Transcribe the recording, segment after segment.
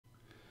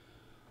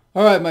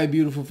All right, my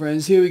beautiful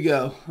friends, here we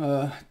go.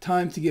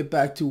 Time to get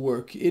back to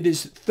work. It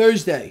is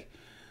Thursday,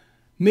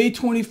 May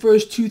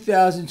 21st,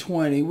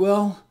 2020.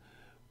 Well,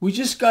 we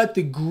just got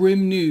the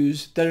grim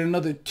news that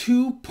another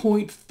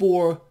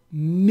 2.4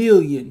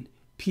 million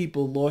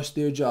people lost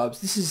their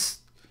jobs. This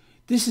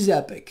is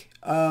epic.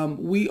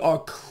 We are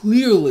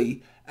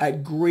clearly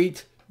at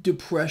Great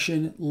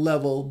Depression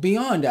level,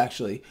 beyond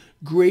actually,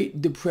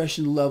 Great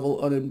Depression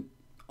level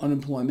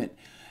unemployment.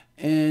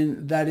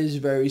 And that is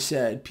very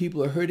sad.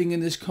 People are hurting in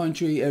this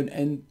country,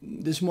 and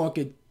this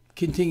market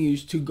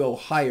continues to go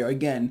higher.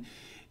 Again,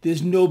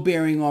 there's no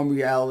bearing on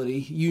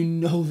reality. You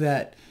know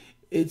that.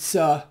 It's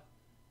a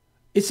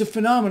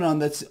phenomenon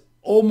that's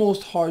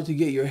almost hard to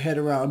get your head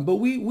around. But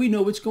we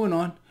know what's going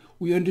on.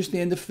 We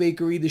understand the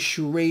fakery, the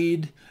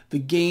charade, the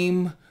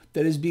game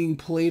that is being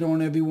played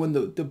on everyone,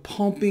 the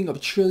pumping of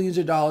trillions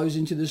of dollars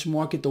into this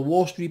market. The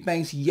Wall Street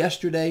banks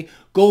yesterday,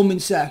 Goldman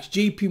Sachs,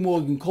 JP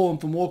Morgan calling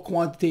for more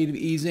quantitative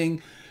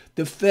easing,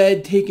 the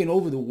Fed taking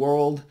over the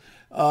world.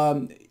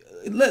 Let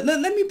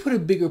me put a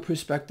bigger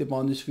perspective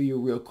on this for you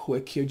real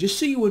quick here, just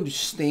so you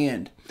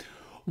understand.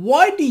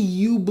 Why do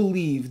you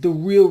believe the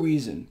real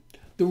reason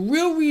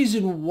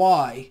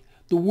why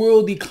the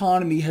world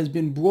economy has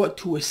been brought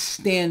to a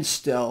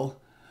standstill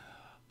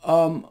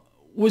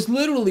was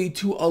literally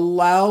to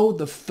allow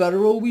the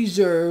Federal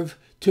Reserve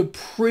to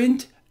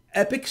print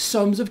epic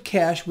sums of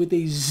cash with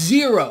a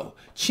zero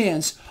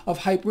chance of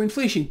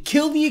hyperinflation.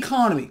 Kill the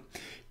economy.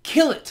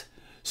 Kill it.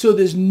 So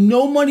there's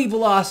no money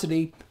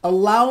velocity,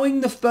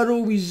 allowing the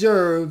Federal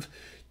Reserve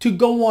to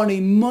go on a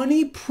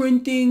money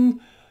printing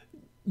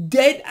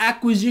debt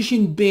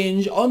acquisition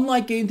binge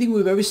unlike anything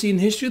we've ever seen in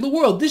the history of the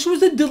world. This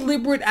was a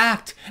deliberate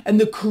act. And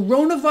the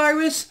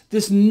coronavirus,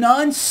 this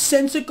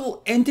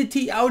nonsensical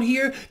entity out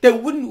here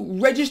that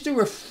wouldn't register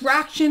a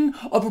fraction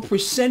of a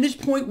percentage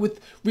point with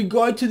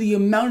regard to the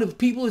amount of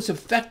people it's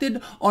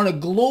affected on a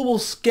global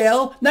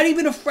scale, not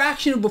even a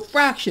fraction of a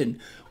fraction.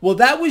 Well,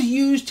 that was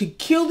used to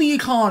kill the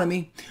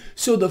economy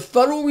so the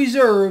Federal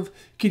Reserve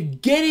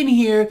could get in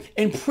here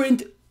and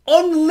print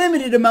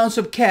unlimited amounts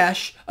of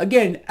cash,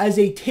 again, as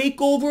a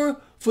takeover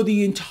for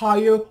the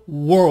entire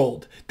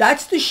world.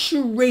 That's the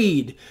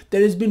charade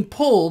that has been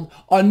pulled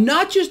on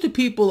not just the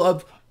people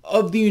of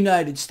the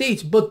United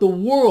States, but the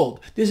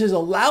world. This has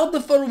allowed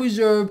the Federal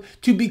Reserve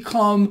to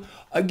become,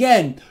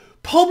 again,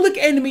 public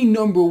enemy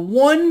number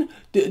one,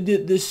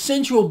 the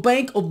central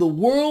bank of the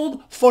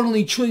world,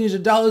 funneling trillions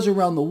of dollars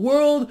around the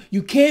world.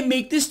 You can't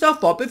make this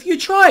stuff up if you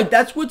tried.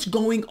 That's what's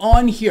going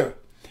on here.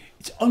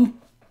 It's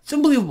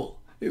unbelievable.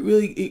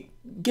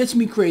 It gets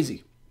me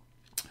crazy.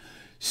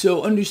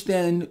 So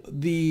understand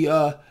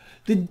the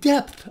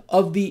depth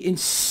of the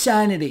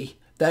insanity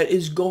that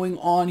is going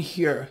on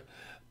here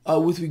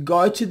with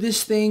regard to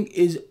this thing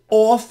is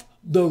off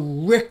the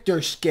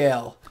Richter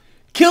scale.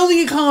 Kill the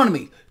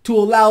economy to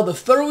allow the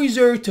Federal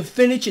Reserve to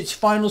finish its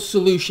final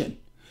solution,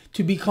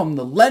 to become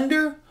the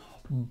lender,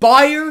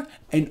 buyer,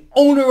 and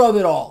owner of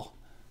it all.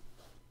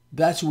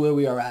 That's where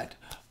we are at.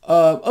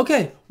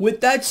 Okay,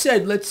 with that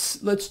said,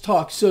 let's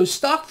talk. So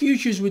stock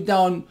futures were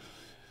down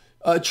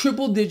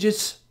triple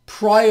digits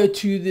prior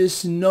to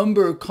this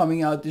number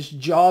coming out, this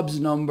jobs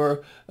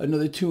number,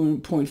 another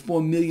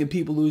 2.4 million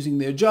people losing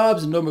their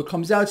jobs. The number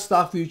comes out,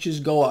 stock futures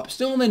go up.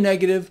 Still in the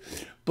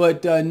negative,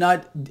 but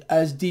not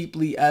as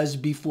deeply as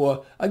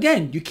before.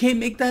 Again, you can't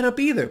make that up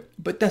either,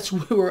 but that's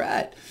where we're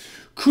at.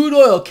 Crude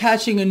oil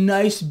catching a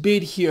nice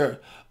bid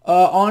here.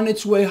 On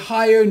its way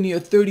higher, near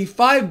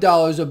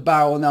 $35 a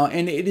barrel now,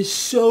 and it is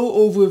so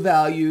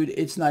overvalued,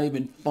 it's not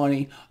even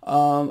funny.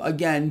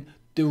 Again,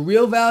 the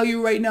real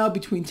value right now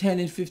between $10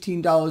 and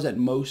 $15 at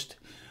most.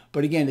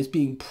 But again, it's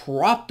being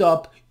propped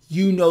up.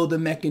 You know the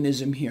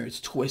mechanism here. It's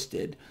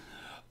twisted.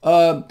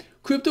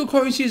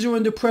 Cryptocurrencies are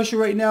under pressure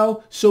right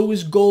now. So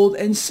is gold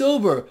and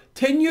silver.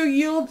 10-year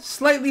yield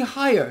slightly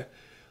higher.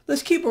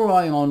 Let's keep our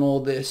eye on all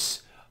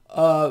this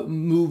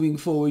moving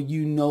forward.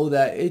 You know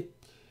that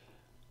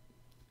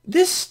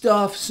this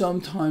stuff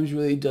sometimes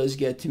really does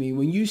get to me.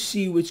 When you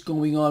see what's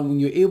going on, when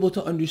you're able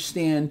to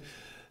understand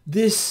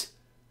this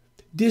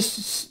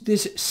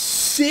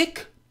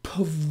sick,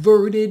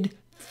 perverted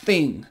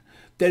thing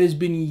that has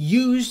been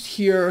used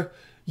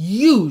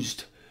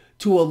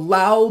to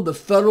allow the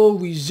Federal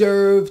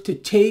Reserve to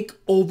take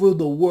over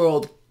the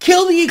world.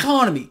 Kill the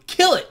economy.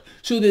 Kill it.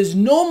 So there's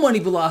no money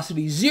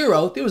velocity,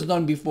 zero. There was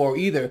none before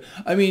either.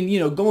 I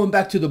mean, going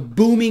back to the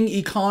booming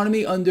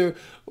economy under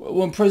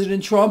when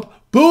President Trump,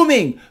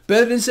 booming,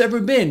 better than it's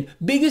ever been.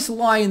 Biggest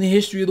lie in the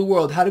history of the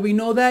world. How do we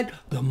know that?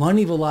 The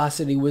money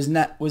velocity was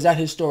at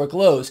historic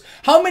lows.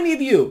 How many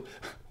of you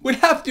would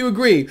have to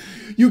agree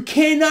you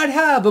cannot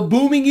have a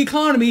booming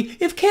economy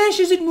if cash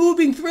isn't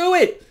moving through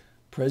it?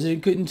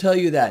 President couldn't tell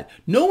you that.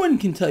 No one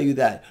can tell you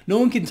that. No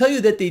one can tell you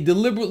that they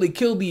deliberately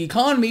killed the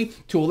economy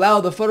to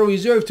allow the Federal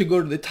Reserve to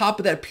go to the top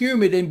of that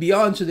pyramid and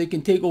beyond so they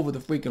can take over the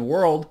freaking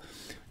world.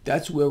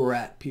 That's where we're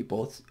at,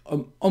 people. It's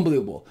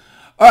unbelievable.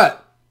 All right.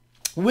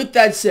 With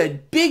that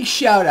said, big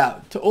shout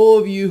out to all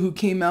of you who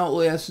came out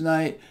last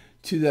night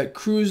to that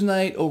cruise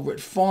night over at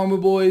Farmer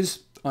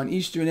Boys on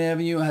Eastern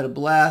Avenue. I had a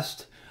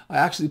blast. I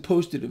actually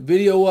posted a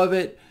video of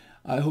it.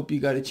 I hope you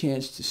got a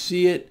chance to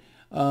see it.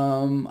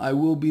 I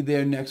will be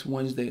there next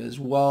Wednesday as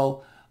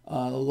well.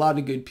 A lot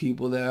of good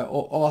people there.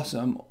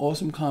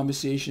 Awesome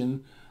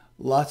conversation.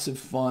 Lots of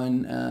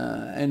fun.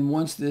 And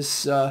once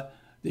this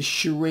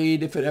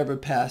charade, if it ever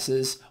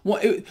passes,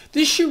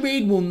 this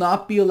charade will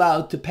not be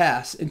allowed to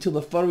pass until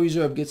the Federal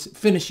Reserve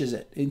finishes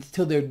it,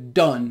 until they're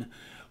done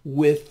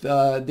with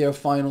their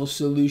final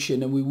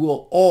solution. And we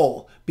will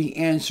all be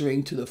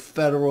answering to the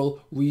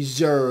Federal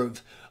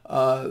Reserve,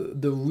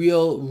 the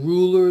real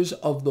rulers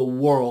of the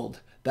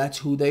world. That's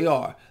who they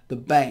are. The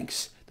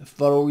banks, the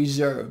Federal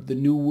Reserve, the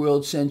New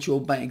World Central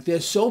Bank. They're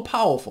so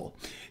powerful.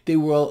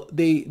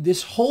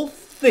 This whole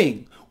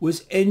thing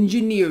was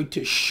engineered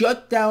to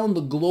shut down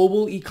the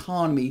global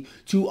economy,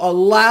 to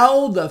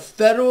allow the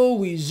Federal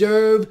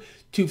Reserve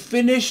to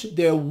finish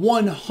their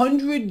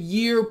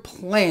 100-year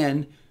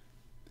plan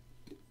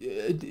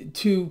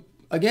to,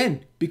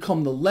 again,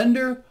 become the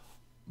lender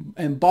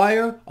and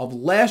buyer of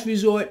last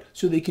resort,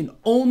 so they can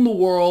own the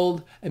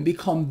world and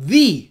become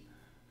the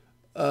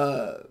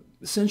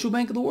central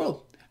bank of the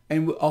world.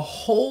 And a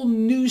whole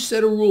new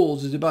set of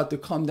rules is about to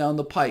come down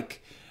the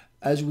pike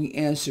as we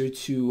answer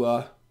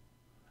to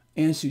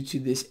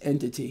this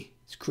entity.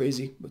 It's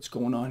crazy what's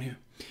going on here.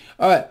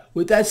 All right,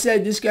 with that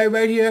said, this guy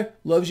right here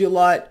loves you a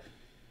lot.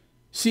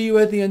 See you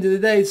at the end of the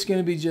day. It's going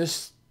to be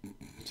just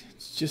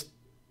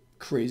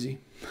crazy.